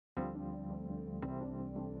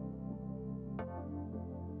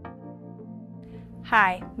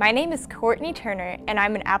Hi, my name is Courtney Turner and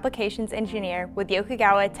I'm an applications engineer with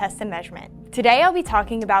Yokogawa Test&Measurement. Today I'll be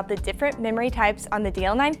talking about the different memory types on the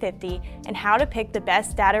DL950 and how to pick the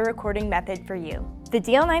best data recording method for you. The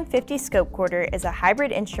DL950 ScopeCorder is a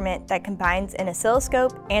hybrid instrument that combines an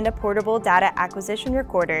oscilloscope and a portable data acquisition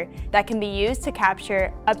recorder that can be used to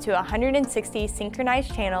capture up to 160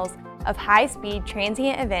 synchronized channels of high-speed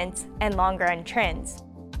transient events and long-run trends.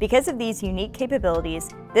 Because of these unique capabilities,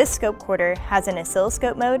 this ScopeCorder has an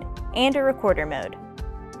oscilloscope mode and a recorder mode.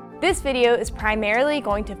 This video is primarily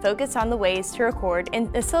going to focus on the ways to record in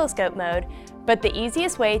oscilloscope mode, but the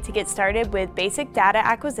easiest way to get started with basic data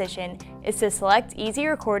acquisition is to select Easy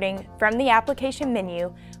Recording from the application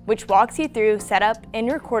menu, which walks you through setup in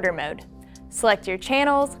recorder mode. Select your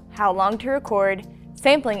channels, how long to record,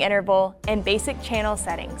 sampling interval, and basic channel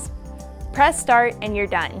settings. Press Start and you're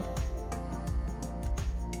done.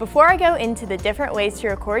 Before I go into the different ways to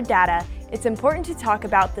record data, it's important to talk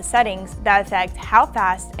about the settings that affect how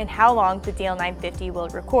fast and how long the DL950 will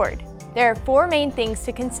record. There are four main things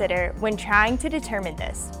to consider when trying to determine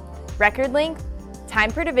this: record length,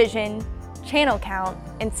 time per division, channel count,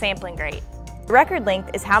 and sampling rate. Record length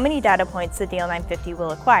is how many data points the DL950 will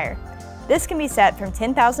acquire. This can be set from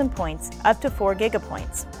 10,000 points up to 4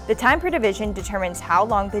 gigapoints. The time per division determines how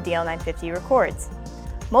long the DL950 records.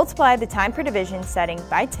 Multiply the time per division setting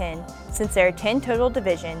by 10, since there are 10 total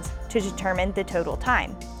divisions, to determine the total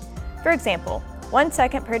time. For example, 1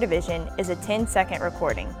 second per division is a 10-second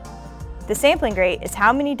recording. The sampling rate is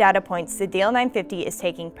how many data points the DL950 is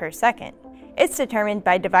taking per second. It's determined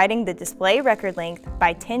by dividing the display record length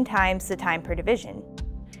by 10 times the time per division.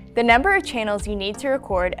 The number of channels you need to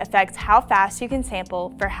record affects how fast you can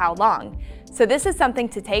sample for how long, so this is something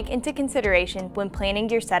to take into consideration when planning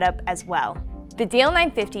your setup as well. The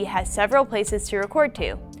DL950 has several places to record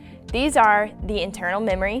to. These are the internal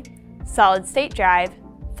memory, solid-state drive,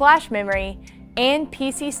 flash memory, and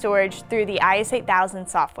PC storage through the IS8000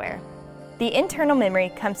 software. The internal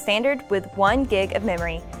memory comes standard with 1 gig of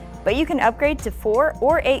memory, but you can upgrade to 4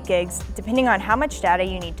 or 8 gigs depending on how much data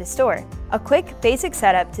you need to store. A quick basic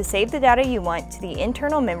setup to save the data you want to the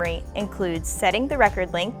internal memory includes setting the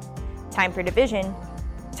record length, time per division,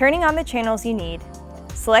 turning on the channels you need,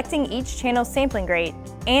 selecting each channel's sampling rate,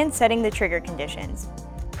 and setting the trigger conditions.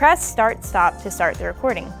 Press Start/Stop to start the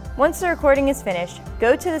recording. Once the recording is finished,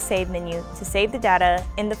 go to the Save menu to save the data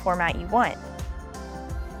in the format you want.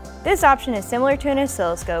 This option is similar to an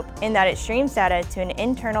oscilloscope in that it streams data to an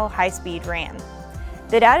internal high-speed RAM.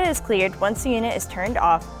 The data is cleared once the unit is turned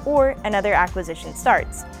off or another acquisition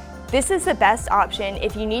starts. This is the best option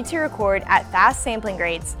if you need to record at fast sampling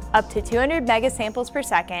rates up to 200 megasamples per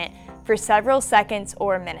second for several seconds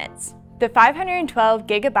or minutes. The 512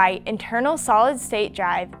 gigabyte internal solid-state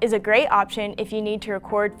drive is a great option if you need to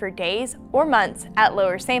record for days or months at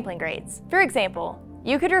lower sampling rates. For example,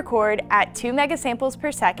 you could record at 2 megasamples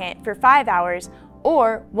per second for 5 hours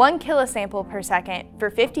or 1 kilosample per second for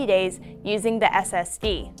 50 days using the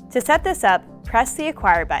SSD. To set this up, press the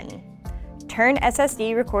Acquire button. Turn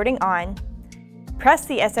SSD recording on, press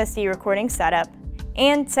the SSD recording setup,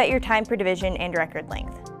 and set your time per division and record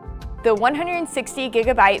length. The 160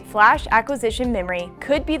 gigabyte flash acquisition memory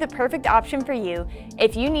could be the perfect option for you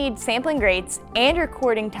if you need sampling rates and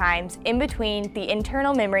recording times in between the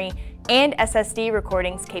internal memory and SSD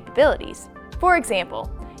recordings capabilities. For example,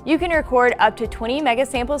 you can record up to 20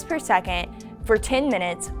 megasamples per second for 10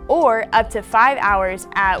 minutes or up to 5 hours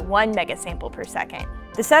at 1 megasample per second.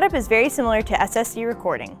 The setup is very similar to SSD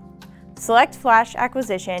recording. Select flash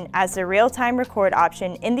acquisition as the real-time record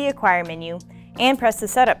option in the Acquire menu and press the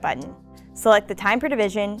Setup button. Select the time per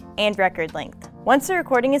division and record length. Once the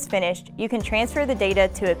recording is finished, you can transfer the data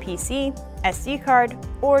to a PC, SD card,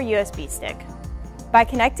 or USB stick. By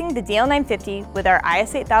connecting the DL950 with our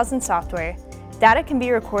IS8000 software, data can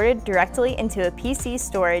be recorded directly into a PC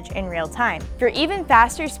storage in real time. For even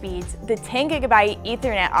faster speeds, the 10 gigabyte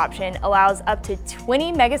Ethernet option allows up to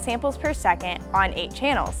 20 megasamples per second on 8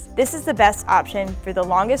 channels. This is the best option for the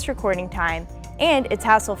longest recording time, and it's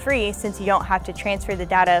hassle-free since you don't have to transfer the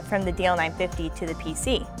data from the DL950 to the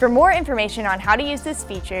PC. For more information on how to use this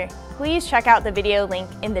feature, please check out the video link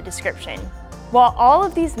in the description. While all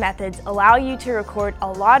of these methods allow you to record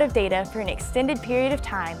a lot of data for an extended period of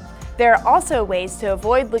time, there are also ways to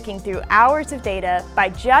avoid looking through hours of data by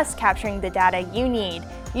just capturing the data you need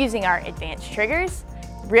using our advanced triggers,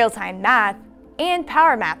 real-time math, and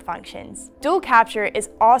power math functions. Dual capture is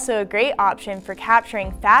also a great option for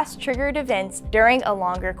capturing fast triggered events during a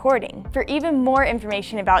long recording. For even more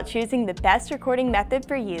information about choosing the best recording method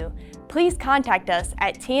for you, please contact us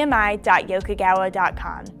at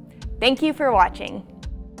tmi.yokogawa.com. Thank you for watching.